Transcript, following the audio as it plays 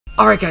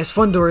Alright guys,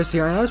 Fundores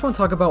here, and I just want to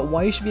talk about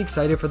why you should be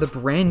excited for the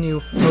brand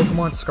new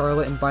Pokemon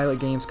Scarlet and Violet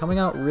games coming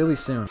out really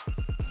soon.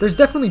 There's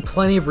definitely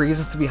plenty of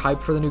reasons to be hyped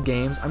for the new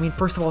games. I mean,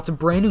 first of all, it's a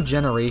brand new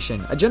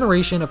generation. A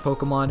generation of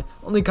Pokemon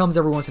only comes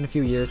every once in a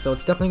few years, so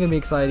it's definitely going to be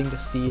exciting to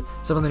see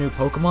some of the new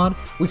Pokemon.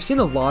 We've seen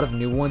a lot of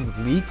new ones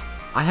leaked.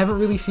 I haven't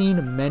really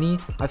seen many.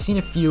 I've seen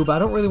a few, but I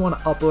don't really want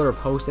to upload or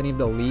post any of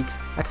the leaks.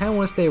 I kind of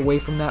want to stay away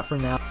from that for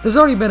now. There's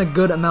already been a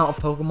good amount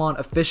of Pokemon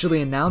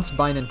officially announced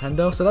by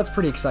Nintendo, so that's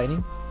pretty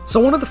exciting. So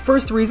one of the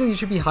first reasons you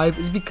should be hyped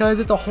is because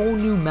it's a whole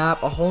new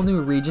map, a whole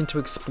new region to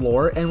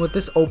explore, and with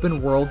this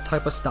open world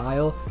type of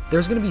style,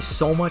 there's going to be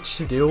so much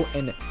to do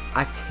and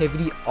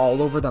activity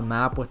all over the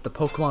map with the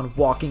Pokemon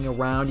walking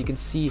around. You can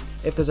see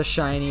if there's a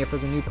shiny, if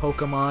there's a new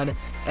Pokemon,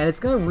 and it's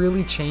going to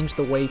really change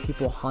the way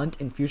people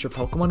hunt in future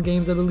Pokemon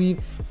games, I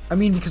believe. I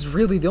mean, because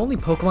really the only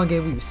Pokemon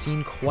game we've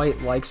seen quite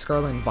like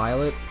Scarlet and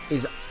Violet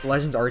is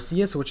Legends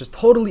Arceus, which is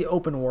totally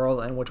open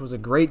world and which was a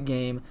great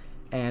game,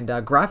 and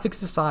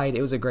graphics aside,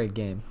 it was a great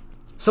game.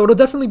 So it'll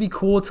definitely be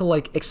cool to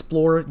like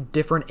explore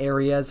different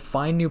areas,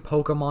 find new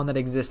Pokemon that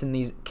exist in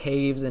these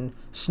caves and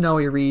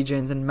snowy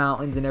regions and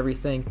mountains and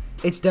everything.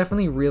 It's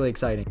definitely really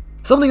exciting.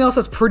 Something else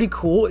that's pretty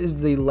cool is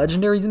the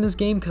legendaries in this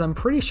game, because I'm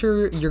pretty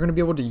sure you're going to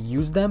be able to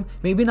use them.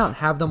 Maybe not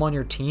have them on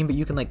your team, but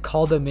you can like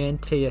call them in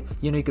to,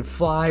 you know, you could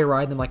fly,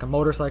 ride them like a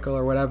motorcycle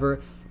or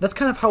whatever. That's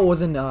kind of how it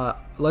was in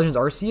Legends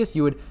Arceus.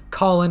 You would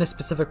call in a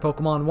specific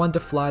Pokemon, one to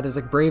fly, there's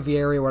like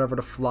Braviary or whatever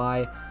to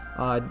fly.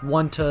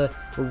 One to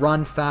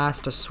run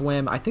fast, to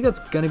swim. I think that's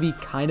going to be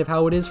kind of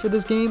how it is for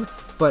this game,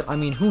 but I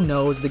mean, who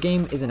knows? The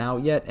game isn't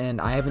out yet,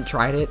 and I haven't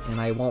tried it, and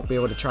I won't be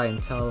able to try it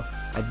until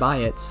I buy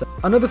it. So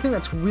another thing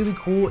that's really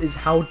cool is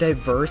how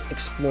diverse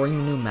exploring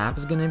the new map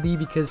is going to be,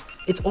 because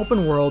it's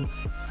open world,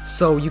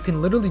 so you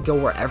can literally go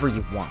wherever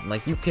you want.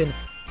 Like, you can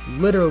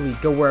literally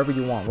go wherever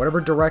you want,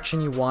 whatever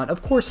direction you want.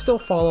 Of course, still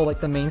follow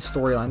like the main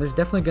storyline. There's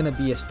definitely going to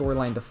be a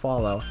storyline to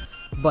follow.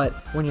 But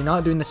when you're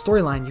not doing the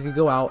storyline, you can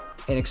go out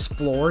and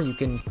explore. You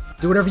can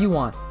do whatever you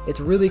want. It's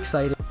really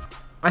exciting.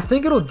 I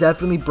think it'll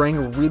definitely bring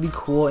a really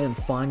cool and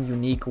fun,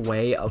 unique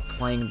way of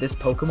playing this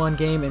Pokemon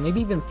game, and maybe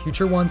even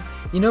future ones.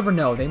 You never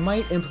know. They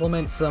might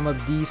implement some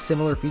of these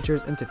similar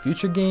features into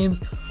future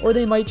games, or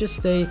they might just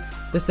say,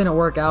 this didn't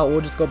work out, we'll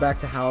just go back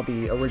to how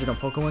the original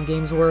Pokemon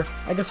games were.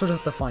 I guess we'll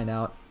just have to find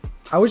out.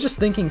 I was just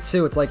thinking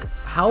too, it's like,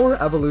 how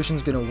are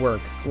evolutions going to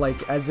work?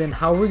 Like, as in,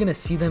 how are we going to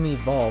see them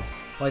evolve?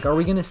 Like, are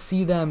we going to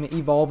see them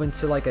evolve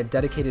into like a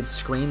dedicated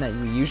screen that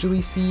you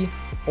usually see,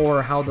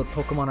 or how the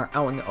Pokemon are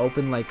out in the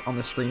open like on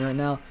the screen right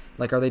now?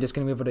 Like, are they just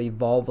going to be able to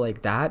evolve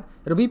like that?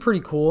 It'll be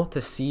pretty cool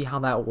to see how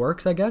that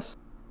works, I guess.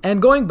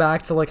 And going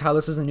back to like how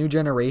this is a new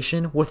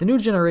generation, with the new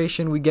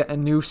generation we get a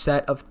new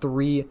set of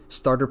 3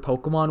 starter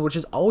Pokemon, which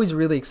is always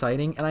really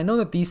exciting. And I know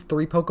that these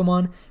 3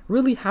 Pokemon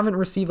really haven't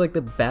received like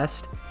the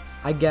best,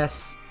 I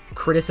guess,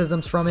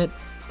 criticisms from it,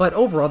 but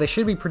overall they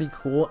should be pretty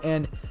cool.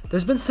 And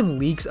there's been some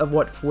leaks of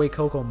what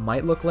Fuecoco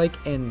might look like,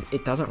 and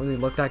it doesn't really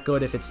look that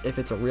good if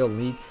it's a real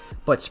leak.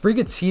 But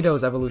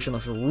Sprigatito's evolution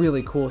looks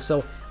really cool,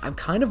 so I'm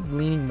kind of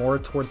leaning more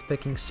towards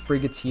picking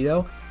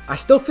Sprigatito. I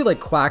still feel like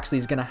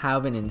Quaxly's gonna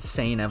have an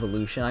insane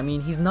evolution. I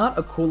mean, he's not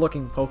a cool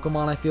looking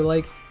Pokemon, I feel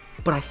like,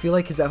 but I feel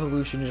like his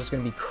evolution is just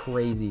going to be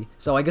crazy.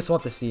 So I guess we'll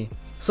have to see.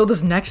 So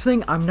this next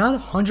thing, I'm not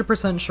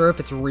 100% sure if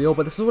it's real,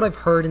 but this is what I've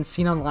heard and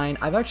seen online.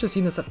 I've actually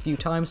seen this a few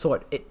times, so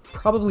it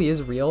probably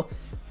is real.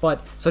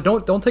 But so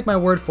don't take my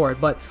word for it,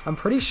 but I'm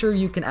pretty sure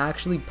you can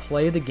actually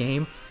play the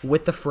game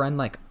with the friend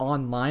like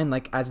online,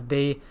 like as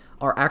they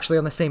are actually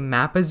on the same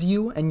map as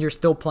you, and you're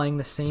still playing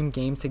the same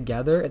game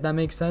together, if that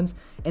makes sense,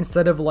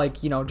 instead of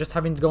like, you know, just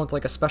having to go into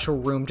like a special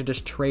room to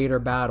just trade or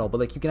battle. But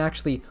like, you can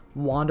actually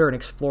wander and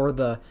explore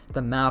the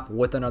map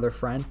with another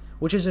friend,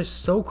 which is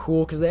just so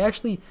cool, because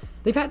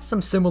they've had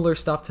some similar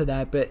stuff to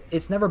that, but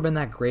it's never been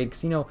that great,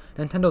 because, you know,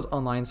 Nintendo's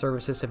online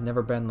services have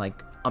never been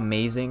like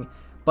amazing.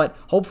 But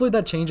hopefully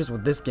that changes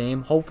with this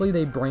game. Hopefully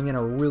they bring in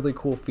a really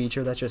cool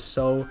feature that's just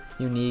so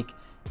unique,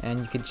 and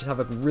you could just have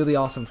a really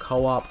awesome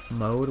co-op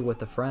mode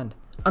with a friend.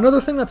 Another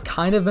thing that's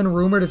kind of been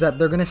rumored is that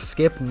they're going to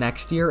skip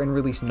next year and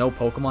release no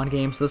Pokemon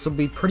games. So this will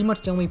be pretty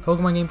much the only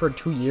Pokemon game for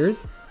 2 years.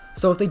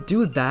 So if they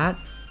do that,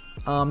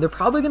 they're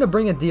probably going to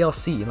bring a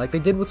DLC. Like they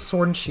did with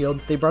Sword and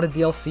Shield. They brought a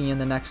DLC in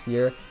the next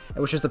year,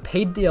 which was a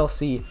paid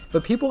DLC.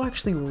 But people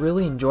actually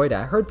really enjoyed it.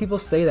 I heard people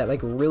say that, like,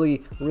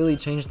 really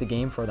changed the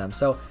game for them.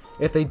 So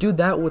if they do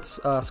that with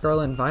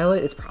Scarlet and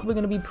Violet, it's probably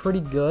going to be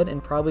pretty good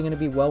and probably going to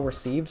be well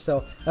received.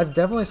 So that's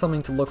definitely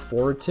something to look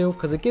forward to,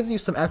 because it gives you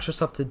some extra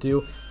stuff to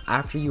do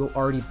after you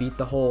already beat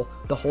the whole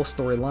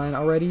storyline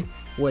already,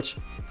 which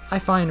I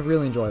find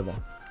really enjoyable.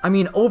 I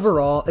mean,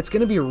 overall, it's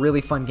going to be a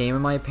really fun game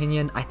in my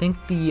opinion. I think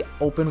the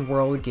open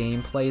world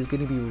gameplay is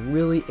going to be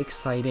really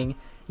exciting.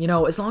 You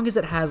know, as long as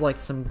it has like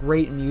some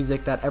great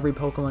music that every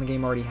Pokemon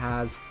game already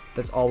has,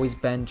 that's always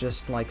been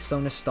just like so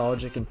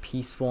nostalgic and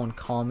peaceful and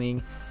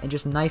calming and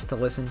just nice to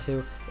listen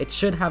to. It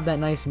should have that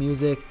nice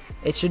music.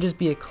 It should just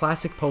be a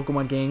classic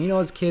Pokemon game. You know,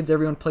 as kids,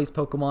 everyone plays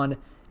Pokemon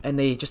and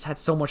they just had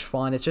so much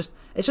fun. It's just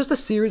a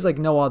series like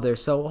no other.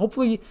 So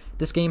hopefully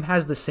this game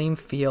has the same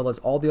feel as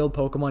all the old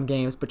Pokemon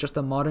games, but just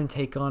a modern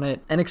take on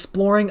it. And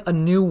exploring a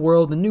new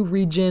world, a new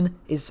region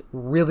is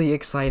really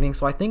exciting.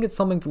 So I think it's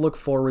something to look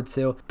forward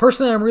to.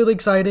 Personally, I'm really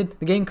excited.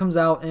 The game comes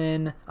out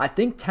in, I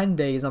think, 10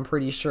 days, I'm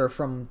pretty sure,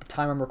 from the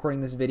time I'm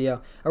recording this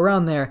video.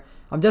 Around there.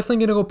 I'm definitely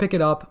going to go pick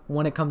it up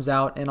when it comes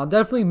out, and I'll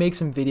definitely make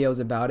some videos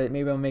about it.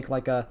 Maybe I'll make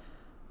like a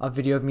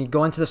video of me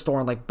going to the store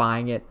and like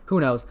buying it. Who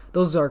knows?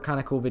 Those are kind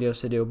of cool videos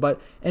to do. But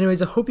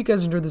anyways, I hope you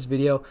guys enjoyed this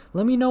video.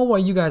 Let me know why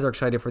you guys are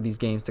excited for these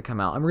games to come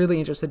out. I'm really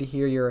interested to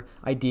hear your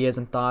ideas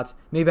and thoughts.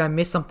 Maybe I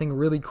missed something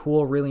really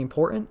cool, really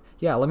important.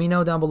 Yeah, let me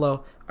know down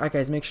below. Alright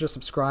guys, make sure to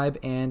subscribe,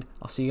 and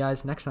I'll see you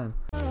guys next time.